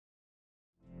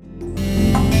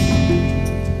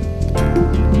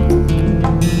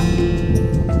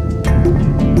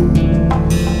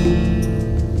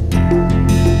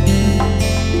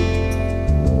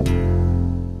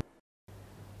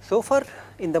So far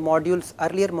in the modules,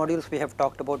 earlier modules we have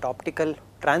talked about optical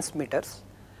transmitters.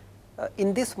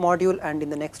 In this module and in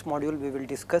the next module we will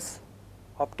discuss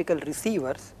optical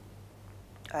receivers,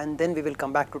 and then we will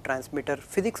come back to transmitter,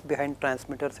 physics behind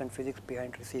transmitters and physics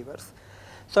behind receivers.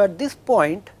 So at this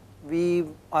point we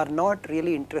are not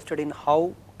really interested in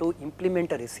how to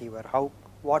implement a receiver,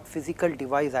 what physical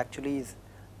device actually is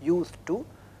used to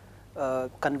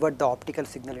convert the optical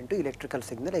signal into electrical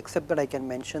signal, except that I can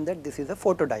mention that this is a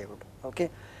photodiode. Okay.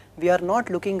 We are not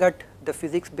looking at the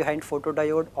physics behind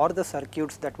photodiode or the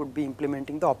circuits that would be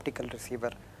implementing the optical receiver.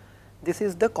 This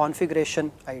is the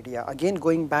configuration idea. Again,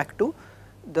 going back to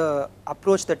the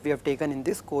approach that we have taken in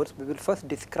this course, we will first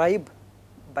describe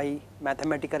by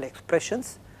mathematical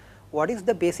expressions what is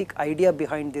the basic idea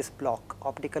behind this block,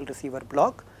 optical receiver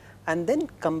block, and then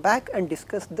come back and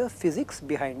discuss the physics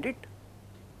behind it,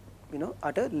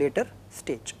 at a later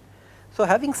stage. So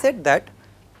having said that,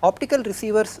 optical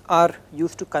receivers are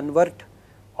used to convert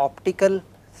optical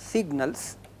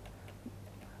signals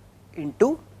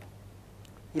into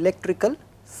electrical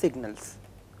signals.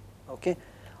 Okay.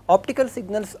 Optical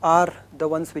signals are the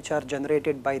ones which are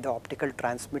generated by the optical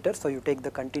transmitter. So you take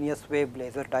the continuous wave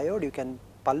laser diode, you can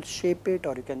pulse shape it,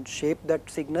 or you can shape that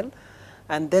signal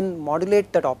and then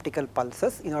modulate that optical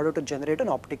pulses in order to generate an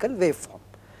optical waveform.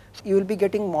 So you will be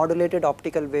getting modulated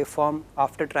optical waveform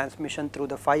after transmission through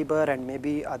the fiber and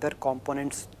maybe other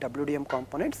components, WDM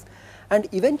components,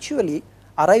 and eventually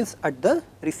arrives at the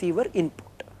receiver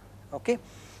input. Okay.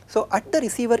 So at the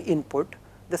receiver input,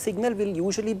 the signal will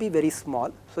usually be very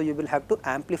small, so you will have to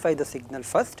amplify the signal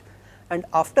first, and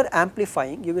after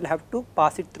amplifying you will have to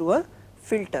pass it through a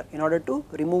filter in order to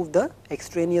remove the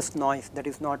extraneous noise that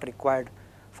is not required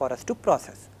for us to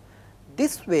process.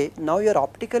 This way now your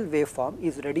optical waveform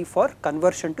is ready for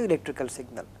conversion to electrical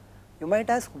signal. You might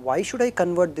ask, why should I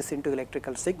convert this into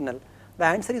electrical signal? The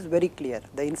answer is very clear.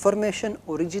 The information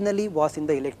originally was in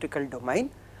the electrical domain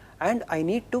and I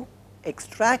need to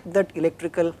extract that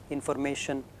electrical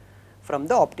information from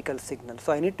the optical signal.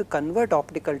 So I need to convert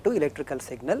optical to electrical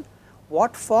signal.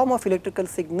 What form of electrical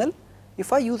signal?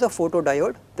 If I use a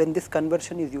photodiode, then this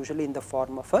conversion is usually in the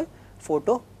form of a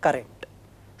photocurrent.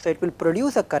 So it will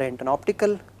produce a current, a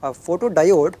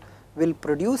photodiode will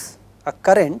produce a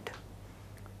current.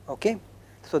 Okay.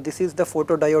 So this is the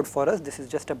photodiode for us, this is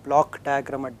just a block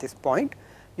diagram at this point.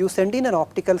 You send in an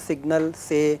optical signal,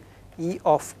 say E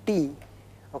of t,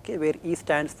 okay, where E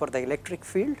stands for the electric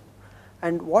field,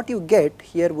 and what you get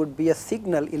here would be a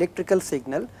signal, electrical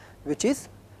signal, which is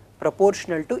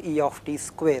proportional to E of t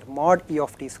square, mod E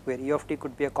of t square. E of t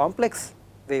could be a complex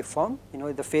waveform,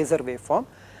 the phasor waveform,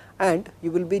 and you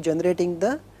will be generating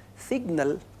the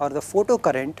signal or the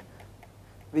photocurrent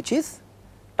which is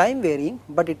time varying,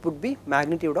 but it would be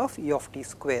magnitude of E of t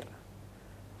square.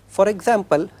 For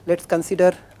example, let us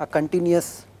consider a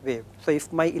continuous wave. So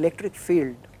if my electric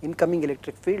field, incoming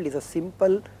electric field is a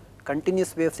simple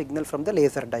continuous wave signal from the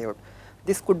laser diode,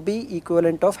 this could be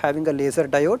equivalent of having a laser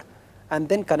diode and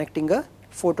then connecting a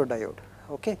photodiode.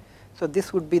 Okay. So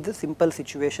this would be the simple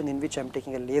situation in which I am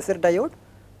taking a laser diode,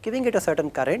 giving it a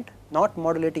certain current, not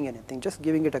modulating anything, just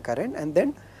giving it a current and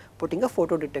then putting a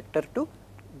photodetector to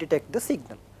detect the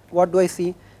signal. What do I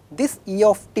see? This E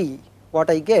of t, what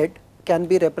I get can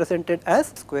be represented as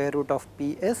square root of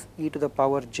Ps e to the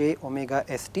power j omega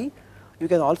st. You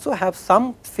can also have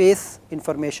some phase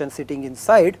information sitting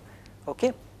inside.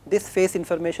 Okay. This phase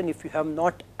information, if you have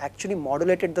not actually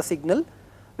modulated the signal,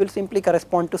 will simply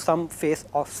correspond to some phase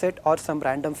offset or some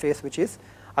random phase which is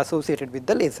associated with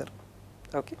the laser.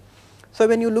 Okay. So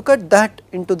when you look at that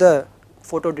into the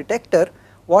photodetector,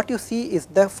 what you see is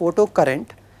the photocurrent,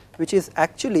 which is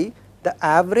actually the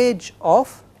average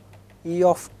of E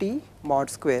of t mod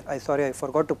square. I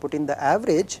forgot to put in the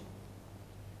average.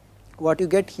 What you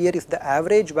get here is the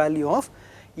average value of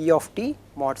E of t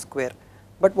mod square.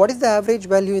 But what is the average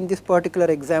value in this particular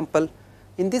example?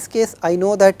 In this case, I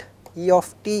know that E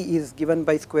of t is given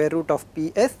by square root of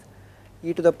Ps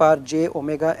e to the power j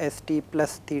omega st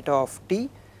plus theta of t.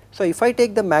 So if I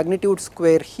take the magnitude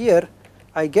square here,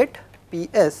 I get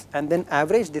Ps and then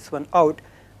average this one out,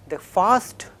 the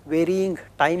fast varying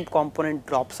time component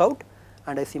drops out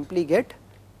and I simply get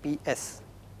Ps,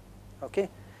 okay,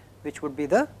 which would be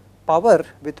the power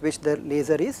with which the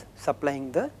laser is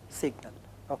supplying the signal.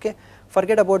 Okay.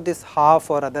 Forget about this half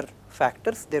or other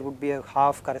factors, there would be a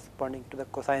half corresponding to the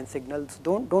cosine signals,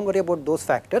 don't worry about those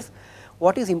factors.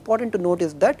 What is important to note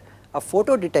is that a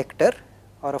photodetector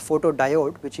or a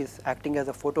photodiode, which is acting as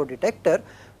a photodetector,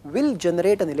 will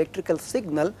generate an electrical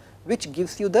signal which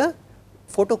gives you the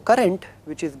photocurrent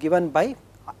which is given by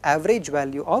average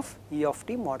value of E of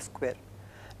t mod square.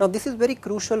 Now this is very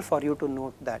crucial for you to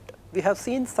note that we have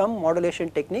seen some modulation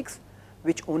techniques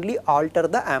which only alter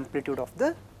the amplitude of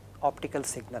the optical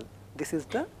signal. This is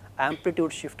the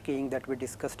amplitude shift keying that we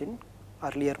discussed in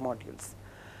earlier modules.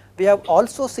 We have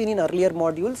also seen in earlier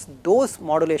modules those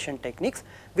modulation techniques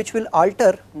which will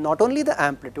alter not only the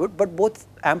amplitude, but both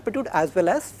amplitude as well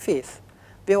as phase.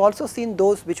 We have also seen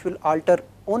those which will alter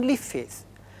only phase.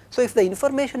 So if the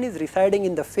information is residing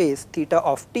in the phase theta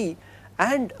of t,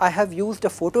 and I have used a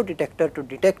photodetector to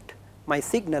detect my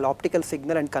signal, optical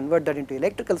signal, and convert that into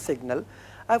electrical signal,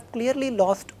 I have clearly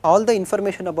lost all the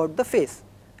information about the phase.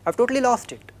 I have totally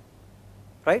lost it,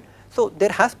 right. So there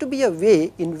has to be a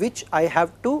way in which I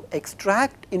have to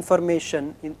extract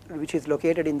information which is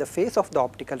located in the phase of the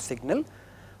optical signal,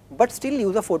 but still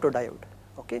use a photodiode.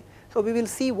 Okay. So we will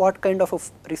see what kind of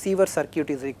a receiver circuit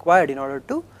is required in order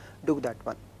to do that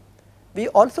one. We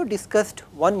also discussed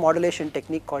one modulation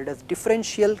technique called as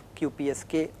differential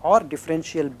QPSK or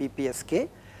differential BPSK.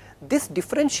 This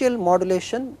differential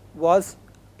modulation was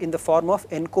in the form of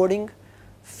encoding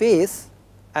phase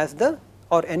as the,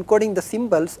 or encoding the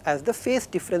symbols as the phase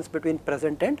difference between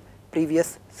present and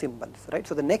previous symbols, right.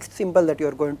 So the next symbol that you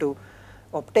are going to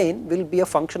obtain will be a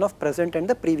function of present and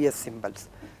the previous symbols.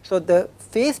 So the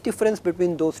phase difference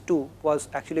between those two was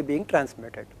actually being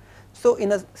transmitted. So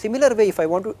in a similar way, if I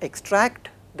want to extract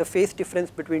the phase difference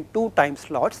between two time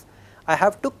slots, I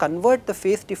have to convert the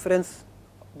phase difference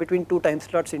between two time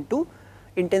slots into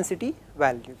intensity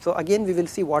value. So again we will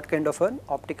see what kind of an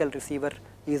optical receiver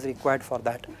is required for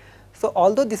that. So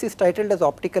although this is titled as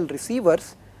optical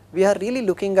receivers, we are really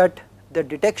looking at the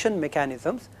detection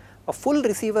mechanisms. A full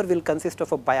receiver will consist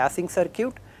of a biasing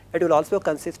circuit. It will also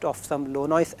consist of some low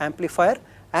noise amplifier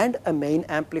and a main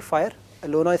amplifier. A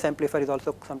low noise amplifier is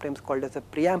also sometimes called as a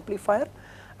preamplifier,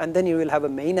 and then you will have a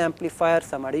main amplifier,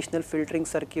 some additional filtering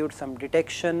circuits, some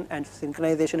detection and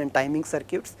synchronization and timing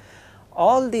circuits.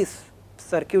 All these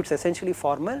circuits essentially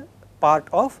form a part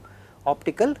of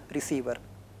optical receiver.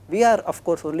 We are of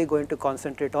course only going to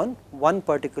concentrate on one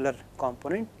particular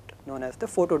component known as the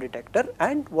photodetector,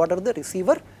 and what are the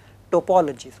receiver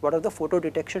topologies, what are the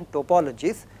photodetection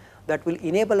topologies that will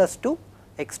enable us to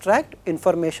extract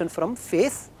information from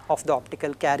phase of the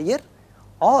optical carrier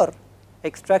or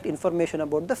extract information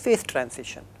about the phase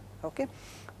transition. Okay.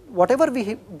 Whatever we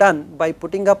have done by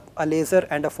putting up a laser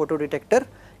and a photodetector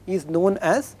is known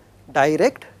as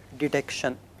direct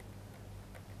detection.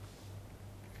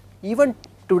 Even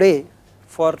today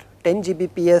for 10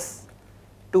 Gbps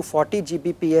to 40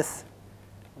 Gbps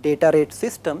data rate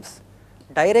systems,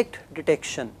 direct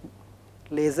detection,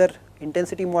 laser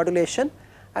intensity modulation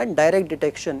and direct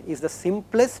detection is the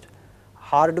simplest,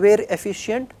 hardware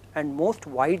efficient and most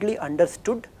widely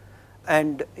understood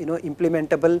and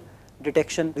implementable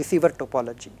detection receiver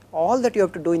topology. All that you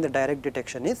have to do in the direct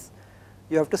detection is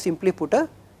you have to simply put a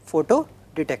photo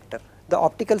detector. The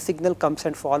optical signal comes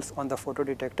and falls on the photo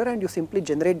detector and you simply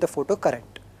generate the photo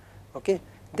current. Okay.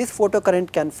 This photo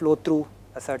current can flow through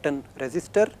a certain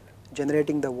resistor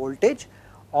generating the voltage,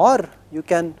 or you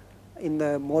can, in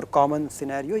the more common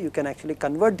scenario, you can actually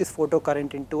convert this photo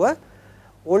current into a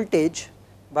voltage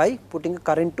by putting a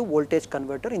current to voltage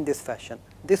converter in this fashion.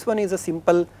 This one is a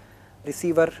simple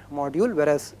receiver module,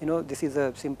 whereas this is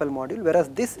a simple module, whereas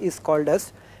this is called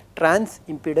as trans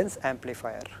impedance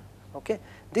amplifier. Okay.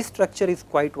 This structure is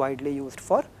quite widely used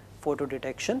for photo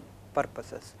detection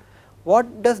purposes.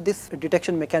 What does this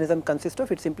detection mechanism consist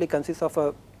of? It simply consists of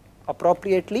a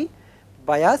appropriately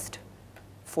biased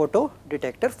photo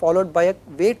detector followed by a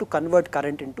way to convert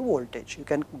current into voltage. You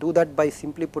can do that by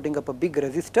simply putting up a big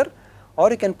resistor, or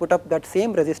you can put up that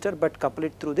same resistor but couple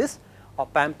it through this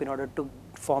op amp in order to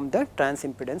form the trans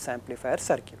impedance amplifier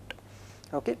circuit.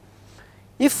 Okay.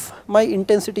 If my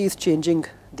intensity is changing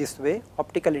this way,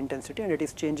 optical intensity, and it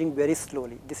is changing very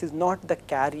slowly, this is not the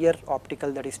carrier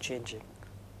optical that is changing.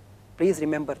 Please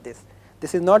remember this.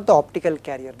 This is not the optical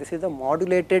carrier, this is the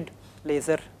modulated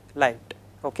laser light.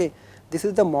 Okay. This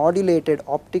is the modulated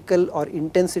optical or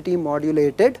intensity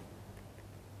modulated.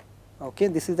 Okay.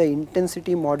 This is the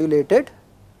intensity modulated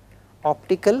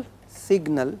optical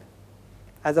signal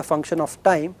as a function of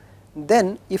time.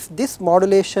 Then if this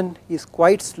modulation is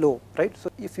quite slow, right.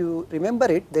 So if you remember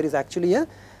it, there is actually a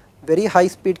very high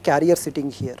speed carrier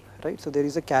sitting here, right. So there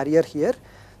is a carrier here.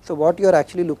 So what you are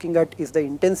actually looking at is the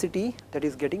intensity that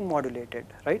is getting modulated,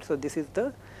 right. So this is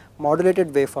the modulated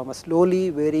waveform, a slowly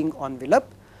varying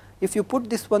envelope. If you put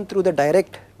this one through the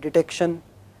direct detection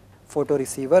photo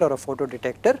receiver or a photo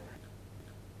detector,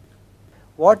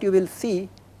 what you will see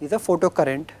is a photo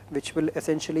current which will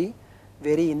essentially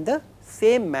vary in the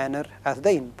same manner as the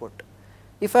input.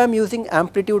 If I am using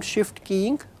amplitude shift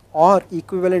keying or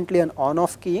equivalently an on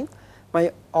off keying,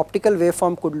 my optical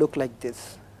waveform could look like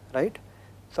this, right.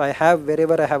 So, I have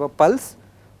wherever I have a pulse,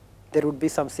 there would be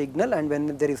some signal, and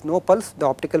when there is no pulse, the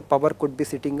optical power could be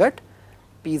sitting at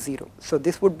P0. So,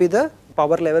 this would be the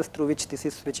power levels through which this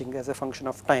is switching as a function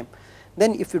of time.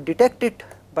 Then if you detect it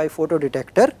by photo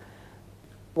detector,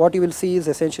 what you will see is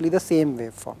essentially the same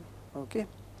waveform, okay,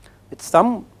 with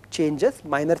some changes,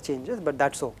 minor changes, but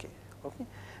that is okay. Okay.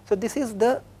 So, this is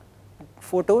the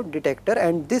photo detector,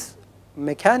 and this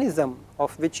mechanism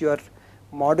of which you are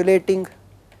modulating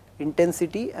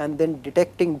intensity and then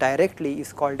detecting directly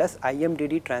is called as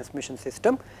IMDD transmission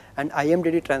system, and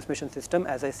IMDD transmission system,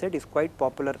 as I said, is quite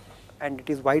popular and it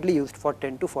is widely used for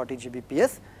 10 to 40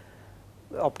 Gbps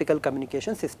optical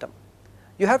communication system.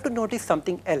 You have to notice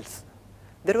something else.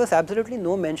 There was absolutely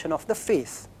no mention of the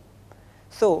phase.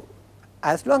 So,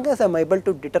 as long as I am able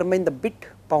to determine the bit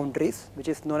boundaries, which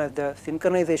is known as the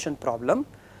synchronization problem,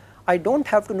 I do not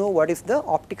have to know what is the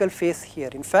optical phase here.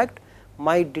 In fact,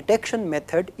 my detection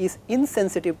method is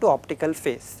insensitive to optical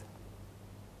phase.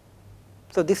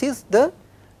 So, this is the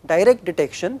direct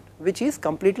detection which is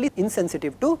completely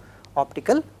insensitive to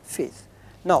optical phase.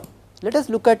 Now, let us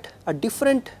look at a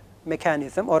different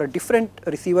mechanism or a different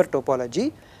receiver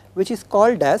topology, which is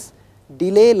called as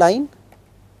delay line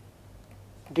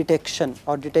detection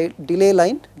or delay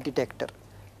line detector.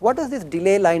 What does this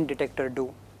delay line detector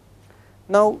do?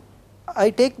 Now, I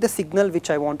take the signal which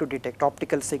I want to detect,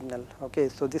 optical signal. Okay.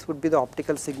 So, this would be the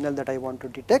optical signal that I want to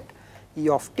detect, E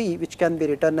of t, which can be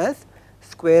written as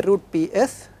square root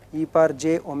Ps e power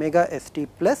j omega st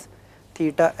plus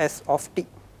theta s of t,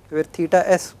 where theta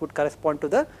s would correspond to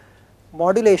the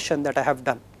modulation that I have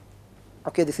done.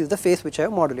 Okay. This is the phase which I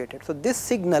have modulated. So, this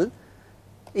signal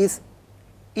is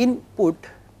input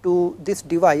to this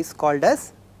device called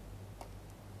as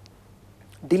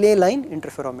delay line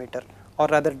interferometer, or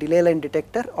rather delay line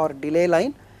detector or delay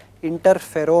line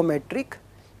interferometric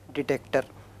detector.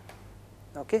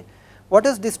 Okay. What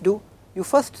does this do? You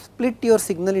first split your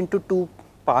signal into two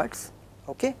parts,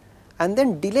 okay, and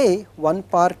then delay one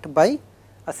part by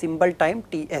a symbol time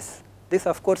Ts. This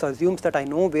of course assumes that I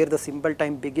know where the symbol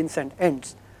time begins and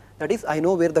ends, that is I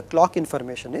know where the clock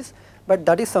information is, but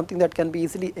that is something that can be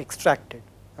easily extracted,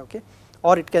 okay,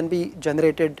 or it can be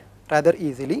generated rather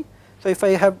easily. So, if I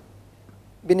have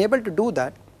been able to do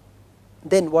that,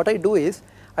 then what I do is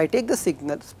I take the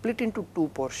signal, split into two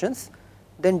portions,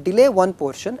 then delay one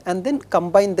portion and then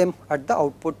combine them at the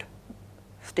output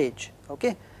stage.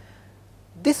 Okay.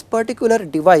 This particular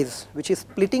device which is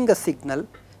splitting a signal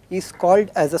is called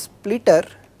as a splitter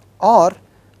or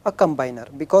a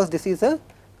combiner, because this is a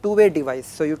two-way device.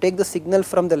 So, you take the signal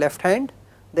from the left hand,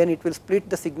 then it will split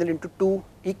the signal into two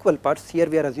equal parts. Here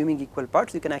we are assuming equal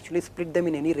parts. You can actually split them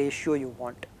in any ratio you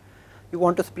want. You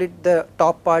want to split the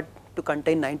top part to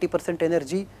contain 90%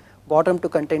 energy, bottom to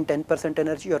contain 10%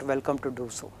 energy, you are welcome to do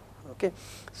so. Okay.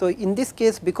 So, in this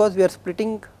case, because we are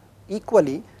splitting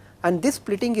equally, and this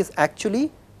splitting is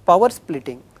actually power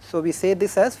splitting. So, we say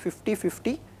this as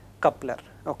 50-50 coupler.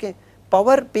 Okay.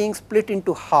 Power being split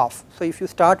into half. So, if you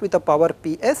start with a power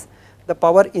Ps, the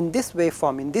power in this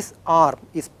waveform, in this arm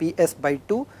is Ps by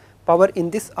 2, power in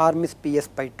this arm is Ps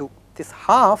by 2. This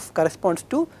half corresponds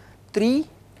to 3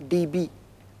 dB,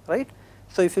 right.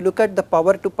 So, if you look at the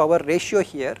power to power ratio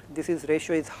here, this is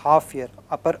ratio is half here,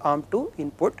 upper arm to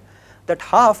input, that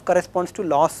half corresponds to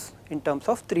loss in terms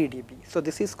of 3 dB. So,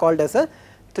 this is called as a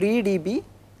 3 dB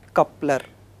coupler,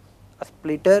 a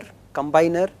splitter,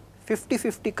 combiner,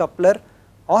 50-50 coupler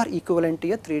or equivalent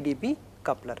to a 3 dB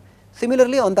coupler.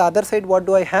 Similarly, on the other side, what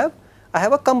do I have? I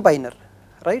have a combiner,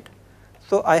 right.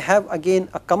 So, I have again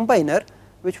a combiner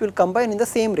which will combine in the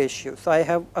same ratio. So, I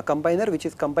have a combiner which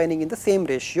is combining in the same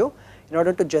ratio in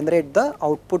order to generate the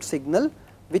output signal,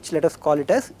 which let us call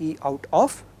it as E out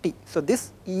of t. So,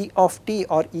 this E of t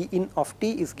or E in of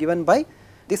t is given by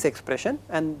this expression,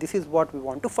 and this is what we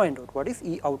want to find out, what is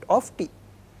E out of t.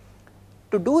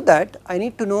 To do that, I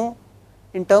need to know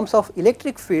in terms of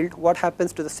electric field what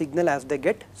happens to the signal as they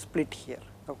get split here.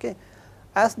 Okay.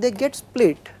 As they get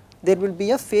split, there will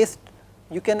be a phase.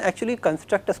 You can actually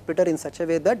construct a splitter in such a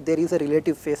way that there is a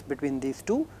relative phase between these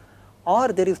two, or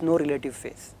there is no relative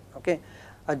phase. Okay.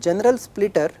 A general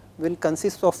splitter will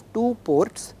consist of two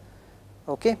ports,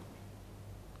 okay,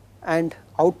 and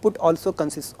output also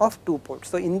consists of two ports.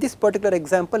 So, in this particular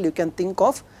example, you can think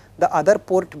of the other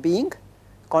port being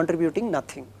contributing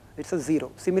nothing, it is a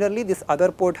 0. Similarly, this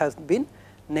other port has been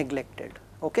neglected.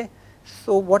 Okay.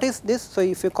 So, what is this? So,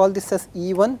 if you call this as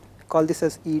E1, call this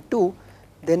as E2,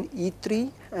 then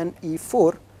E3 and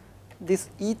E4, this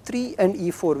E3 and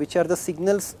E4, which are the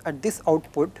signals at this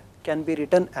output, can be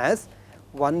written as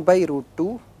 1 by root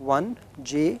 2, 1,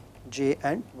 j, j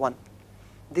and 1.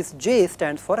 This j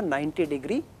stands for a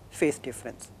 90-degree phase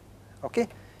difference, okay,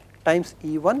 times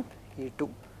E1, E2.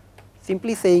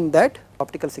 Simply saying that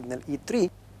optical signal E3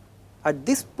 at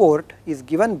this port is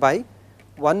given by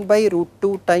 1 by root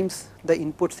 2 times the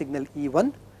input signal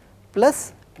E1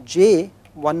 plus j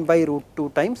 1 by root 2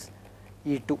 times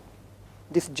E2.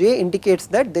 This j indicates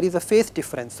that there is a phase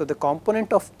difference. So, the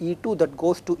component of E2 that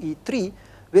goes to E3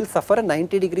 will suffer a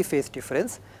 90-degree phase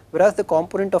difference, whereas the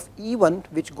component of E1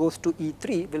 which goes to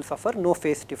E3 will suffer no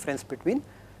phase difference between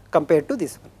compared to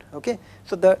this one. Okay.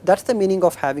 So, that is the meaning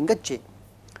of having a j.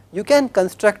 You can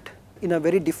construct in a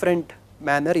very different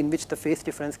manner in which the phase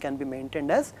difference can be maintained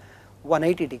as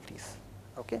 180 degrees.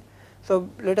 Okay. So,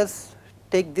 let us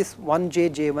take this 1j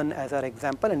j1 as our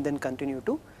example and then continue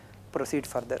to proceed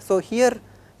further. So, here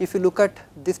if you look at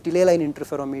this delay line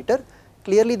interferometer,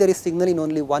 clearly there is signal in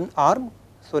only one arm.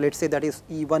 So, let us say that is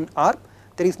E1 arm,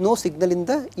 there is no signal in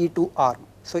the E2 arm.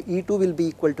 So, E2 will be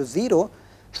equal to 0.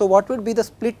 So, what would be the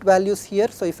split values here?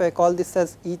 So, if I call this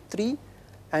as E3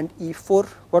 and E4,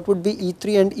 what would be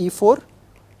E3 and E4?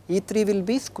 E3 will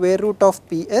be square root of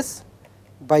Ps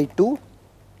by 2.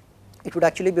 It would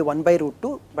actually be 1 by root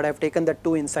 2, but I have taken the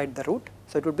 2 inside the root.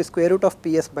 So, it would be square root of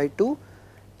Ps by 2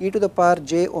 e to the power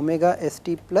j omega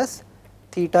st plus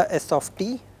theta s of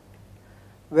t,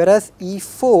 whereas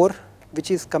E4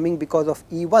 which is coming because of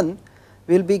E1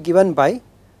 will be given by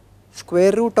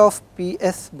square root of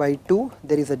Ps by 2,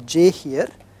 there is a j here,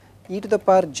 e to the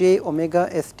power j omega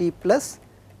st plus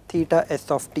theta s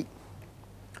of t,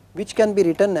 which can be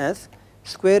written as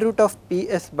square root of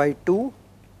Ps by 2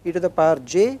 e to the power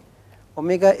j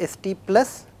omega st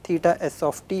plus theta s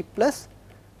of t plus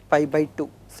pi by 2.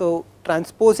 So,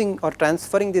 transposing or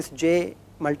transferring this j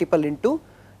multiple into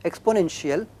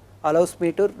exponential allows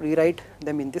me to rewrite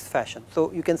them in this fashion.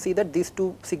 So, you can see that these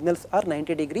two signals are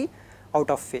 90-degree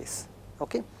out of phase.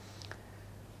 Okay.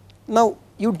 Now,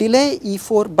 you delay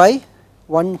E4 by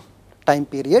one time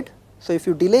period. So, if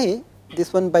you delay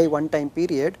this one by one time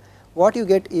period, what you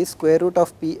get is square root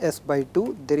of Ps by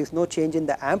 2, there is no change in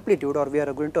the amplitude, or we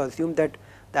are going to assume that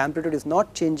the amplitude is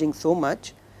not changing so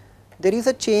much. There is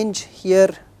a change here,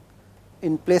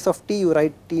 in place of t you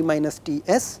write t minus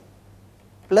Ts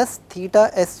plus theta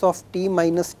s of t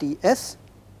minus Ts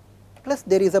plus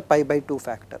there is a pi by 2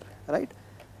 factor, right.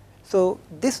 So,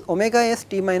 this omega s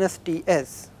t minus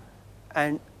Ts,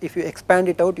 and if you expand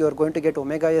it out you are going to get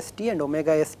omega s t and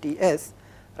omega s Ts,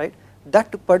 right. That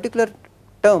particular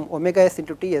term omega s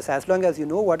into Ts, as long as you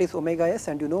know what is omega s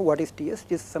and you know what is Ts,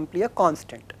 it is simply a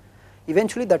constant.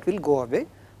 Eventually that will go away,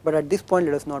 but at this point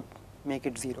let us not make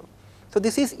it 0. So,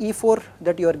 this is E4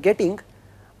 that you are getting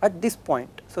at this point.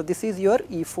 So, this is your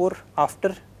E4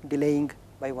 after delaying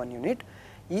by 1 unit.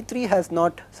 E3 has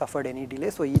not suffered any delay.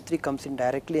 So, E3 comes in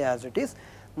directly as it is.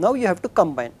 Now, you have to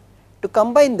combine. To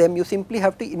combine them, you simply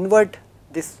have to invert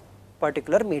this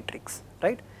particular matrix,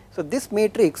 right. So, this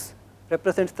matrix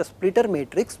represents the splitter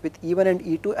matrix with E1 and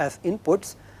E2 as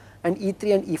inputs and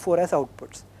E3 and E4 as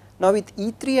outputs. Now, with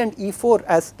E3 and E4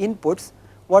 as inputs,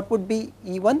 what would be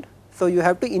E1? So, you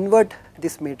have to invert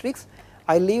this matrix.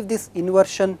 I leave this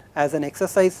inversion as an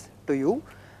exercise to you.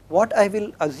 What I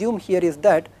will assume here is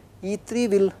that E3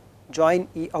 will join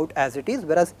E out as it is,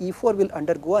 whereas E4 will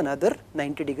undergo another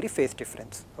 90-degree phase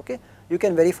difference. Okay. You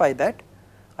can verify that.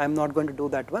 I am not going to do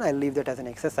that one, I will leave that as an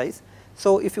exercise.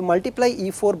 So, if you multiply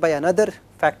E4 by another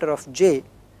factor of j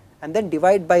and then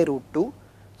divide by root 2.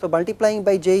 So, multiplying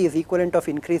by j is equivalent of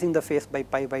increasing the phase by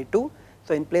pi by 2.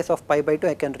 So, in place of pi by 2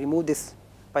 I can remove this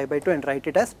pi by 2 and write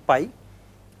it as pi.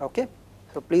 Okay.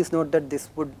 So, please note that this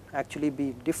would actually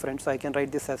be different. So, I can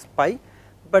write this as pi,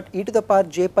 but e to the power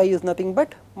j pi is nothing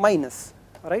but minus,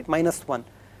 right, minus 1.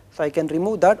 So, I can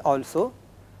remove that also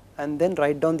and then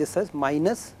write down this as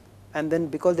minus, and then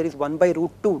because there is 1 by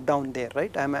root 2 down there,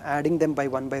 right, I am adding them by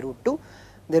 1 by root 2,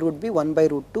 there would be 1 by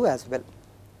root 2 as well.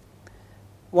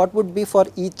 What would be for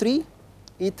E3?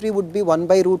 E3 would be 1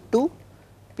 by root 2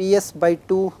 Ps by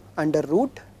 2 under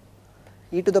root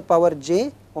e to the power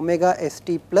j omega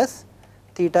st plus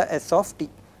theta s of t,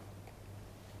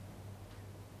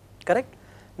 correct.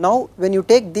 Now, when you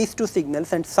take these two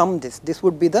signals and sum this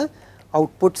would be the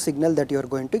output signal that you are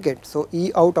going to get. So,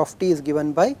 E out of t is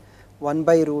given by 1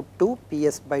 by root 2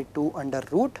 Ps by 2 under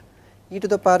root e to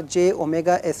the power j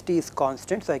omega st is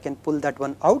constant. So, I can pull that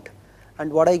one out,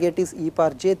 and what I get is e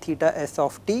power j theta s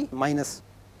of t minus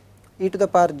e to the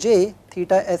power j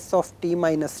theta s of t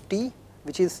minus t,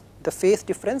 which is the phase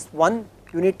difference 1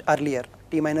 unit earlier,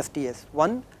 t minus Ts,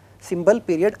 1 symbol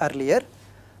period earlier,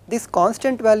 this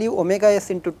constant value omega s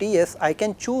into Ts, I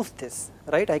can choose this,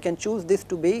 right, I can choose this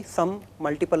to be some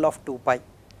multiple of 2 pi,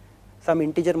 some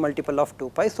integer multiple of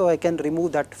 2 pi, so I can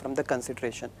remove that from the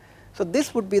consideration. So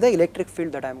this would be the electric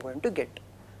field that I am going to get.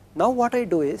 Now what I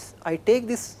do is, I take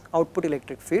this output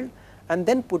electric field and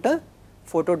then put a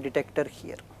photo detector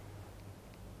here,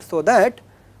 so that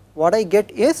what I get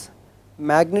is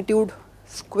magnitude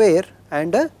square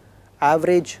and a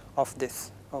average of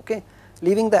this, okay.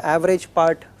 Leaving the average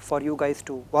part for you guys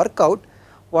to work out,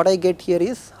 what I get here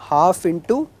is half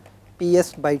into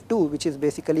Ps by 2, which is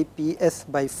basically Ps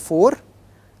by 4,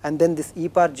 and then this e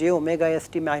power j omega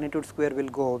st magnitude square will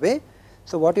go away.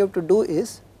 So what you have to do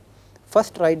is,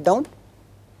 first write down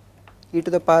e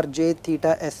to the power j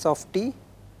theta s of t,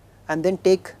 and then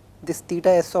take this theta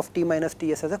s of t minus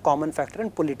Ts as a common factor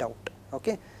and pull it out,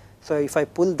 okay. So if I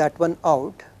pull that one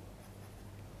out,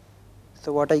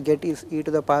 so what I get is e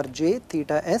to the power j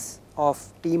theta s of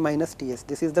t minus Ts.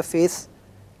 This is the phase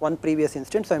one previous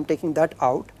instant, so I am taking that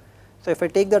out. So if I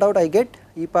take that out, I get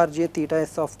e power j theta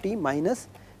s of t minus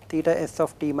theta s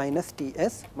of t minus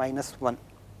Ts minus 1,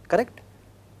 correct.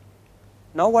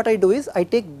 Now what I do is, I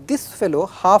take this fellow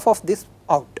half of this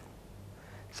out.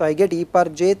 So I get e power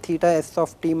j theta s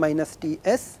of t minus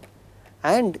Ts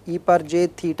and e power j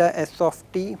theta s of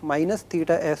t minus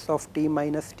theta s of t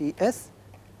minus Ts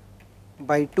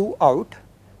by 2 out.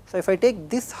 So if I take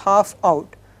this half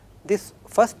out, this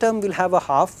first term will have a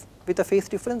half with a phase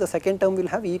difference, the second term will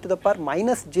have e to the power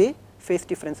minus j phase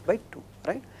difference by 2,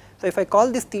 right. So if I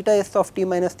call this theta s of t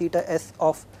minus theta s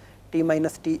of t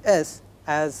minus Ts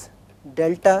as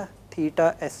delta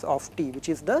theta s of t, which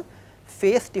is the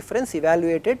phase difference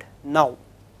evaluated now,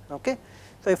 okay.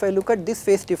 So if I look at this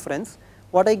phase difference,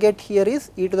 what I get here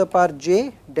is e to the power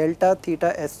j delta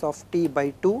theta s of t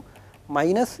by 2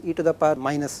 minus e to the power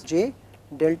minus j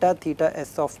delta theta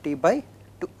s of t by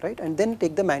 2, right, and then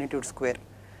take the magnitude square.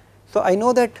 So I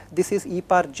know that this is e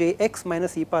power jx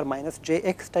minus e power minus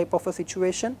jx type of a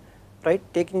situation, right,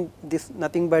 taking this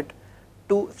nothing but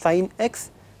 2 sin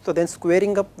x, so then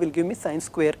squaring up will give me sin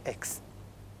square x.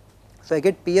 So I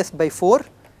get Ps by 4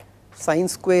 sin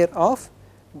square of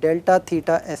delta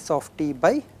theta s of t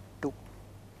by 2.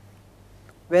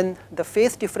 When the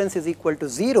phase difference is equal to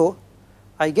 0,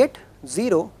 I get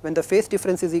 0. When the phase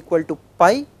difference is equal to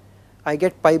pi, I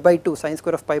get pi by 2, sin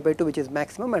square of pi by 2, which is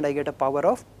maximum, and I get a power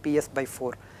of Ps by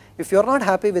 4. If you are not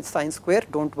happy with sin square,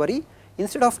 do not worry.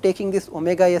 Instead of taking this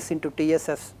omega s into Ts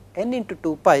as n into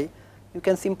 2 pi, you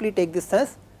can simply take this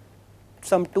as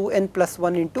some 2n plus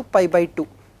 1 into pi by 2.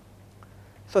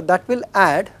 So that will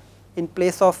add, in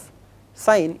place of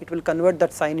sin, it will convert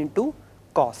that sin into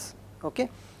cos, okay.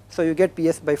 So you get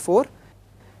Ps by 4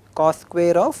 cos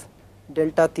square of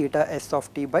delta theta s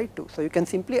of t by 2. So you can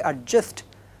simply adjust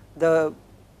the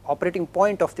operating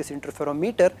point of this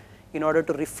interferometer in order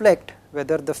to reflect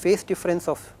whether the phase difference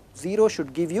of 0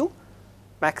 should give you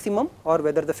maximum or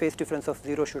whether the phase difference of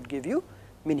 0 should give you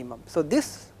minimum. So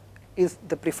this is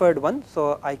the preferred one,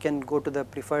 so I can go to the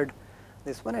preferred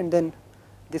this one, and then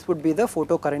this would be the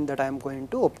photocurrent that I am going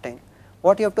to obtain.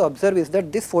 What you have to observe is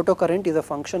that this photocurrent is a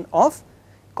function of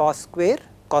cos square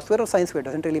or sin square,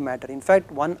 does not really matter. In fact,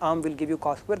 one arm will give you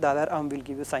cos square, the other arm will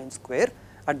give you sin square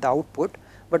at the output,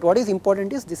 but what is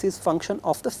important is this is function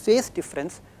of the phase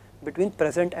difference between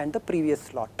present and the previous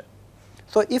slot.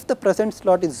 So if the present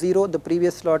slot is 0, the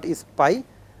previous slot is pi,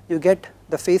 you get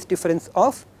the phase difference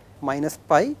of minus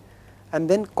pi, and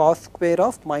then cos square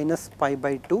of minus pi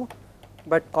by 2,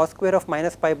 but cos square of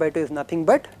minus pi by 2 is nothing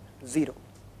but 0,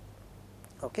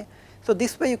 okay. So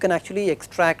this way you can actually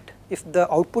extract, if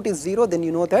the output is 0, then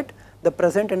you know that the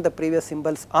present and the previous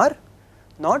symbols are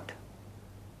not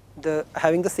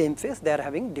having the same phase, they are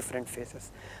having different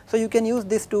phases. So you can use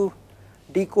this to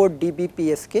decode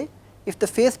dBPSK. If the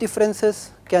phase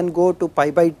differences can go to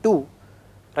pi by 2,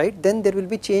 right, then there will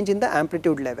be change in the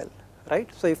amplitude level, right.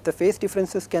 So if the phase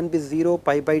differences can be 0,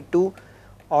 pi by 2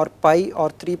 or pi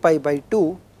or 3 pi by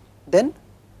 2, then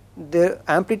the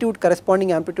amplitude,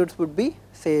 corresponding amplitudes would be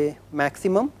say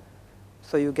maximum.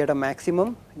 So you get a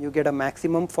maximum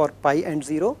for pi and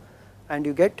 0, and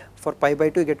you get for pi by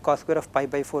 2 you get cos square of pi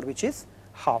by 4, which is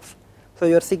half. So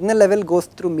your signal level goes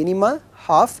through minima,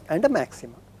 half and a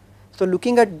maxima. So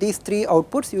looking at these three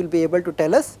outputs, you will be able to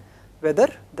tell us whether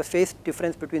the phase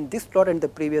difference between this slot and the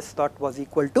previous slot was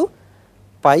equal to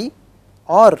pi,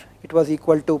 or it was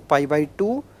equal to pi by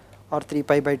 2 or 3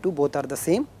 pi by 2, both are the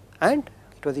same, and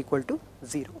it was equal to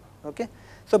 0, okay.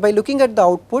 So by looking at the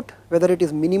output, whether it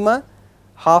is minima,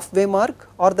 halfway mark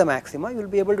or the maxima, you will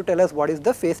be able to tell us what is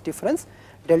the phase difference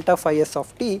delta phi s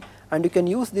of t, and you can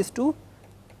use this to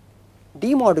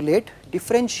demodulate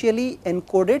differentially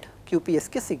encoded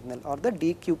QPSK signal or the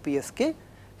DQPSK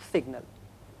signal.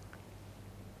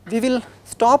 We will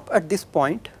stop at this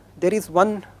point. There is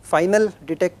one final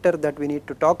detector that we need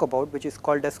to talk about, which is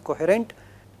called as coherent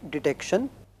detection.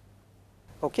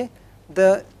 Okay.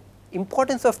 The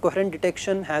importance of coherent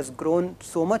detection has grown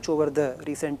so much over the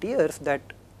recent years that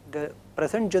the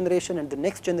present generation and the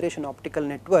next generation optical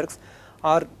networks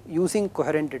are using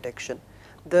coherent detection.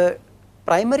 The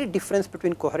primary difference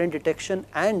between coherent detection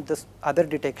and this other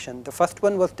detection, the first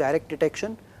one was direct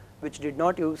detection, which did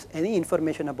not use any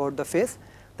information about the phase.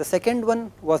 The second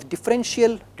one was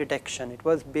differential detection. It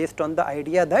was based on the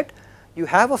idea that you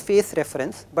have a phase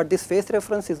reference, but this phase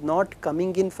reference is not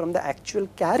coming in from the actual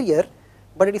carrier,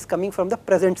 but it is coming from the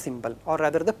present symbol or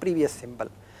rather the previous symbol.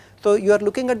 So, you are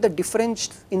looking at the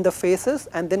difference in the phases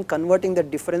and then converting the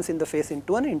difference in the phase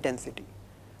into an intensity.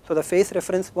 So, the phase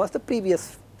reference was the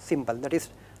previous symbol, that is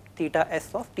theta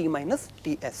s of t minus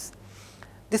Ts.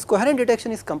 This coherent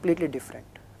detection is completely different.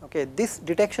 Okay. This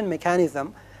detection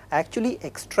mechanism actually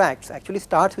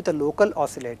starts with a local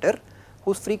oscillator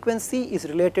whose frequency is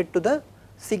related to the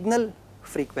signal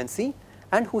frequency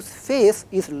and whose phase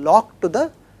is locked to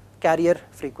the carrier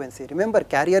frequency. Remember,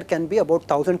 carrier can be about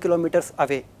 1000 kilometers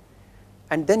away,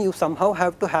 and then you somehow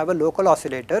have to have a local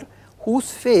oscillator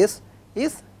whose phase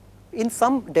is in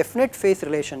some definite phase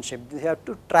relationship. You have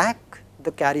to track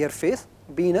the carrier phase,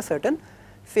 be in a certain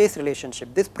phase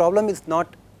relationship. This problem is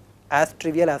not as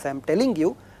trivial as I am telling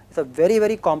you. It is a very,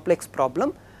 very complex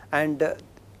problem, and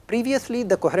previously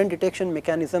the coherent detection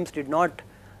mechanisms did not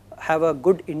have a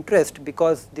good interest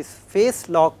because this phase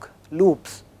lock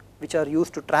loops which are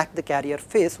used to track the carrier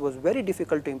phase was very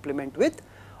difficult to implement with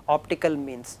optical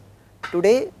means.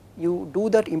 Today you do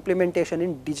that implementation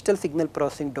in digital signal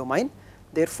processing domain.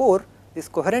 Therefore, this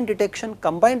coherent detection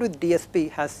combined with DSP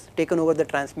has taken over the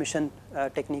transmission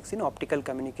techniques in optical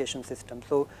communication systems.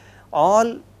 So,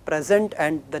 all present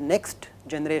and the next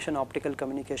generation optical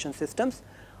communication systems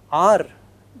are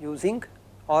using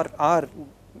or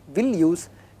will use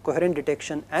coherent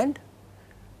detection and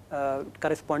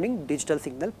corresponding digital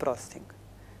signal processing.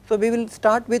 So, we will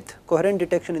start with coherent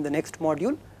detection in the next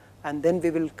module, and then we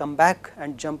will come back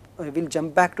and jump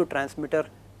back to transmitter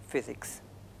physics.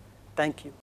 Thank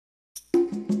you.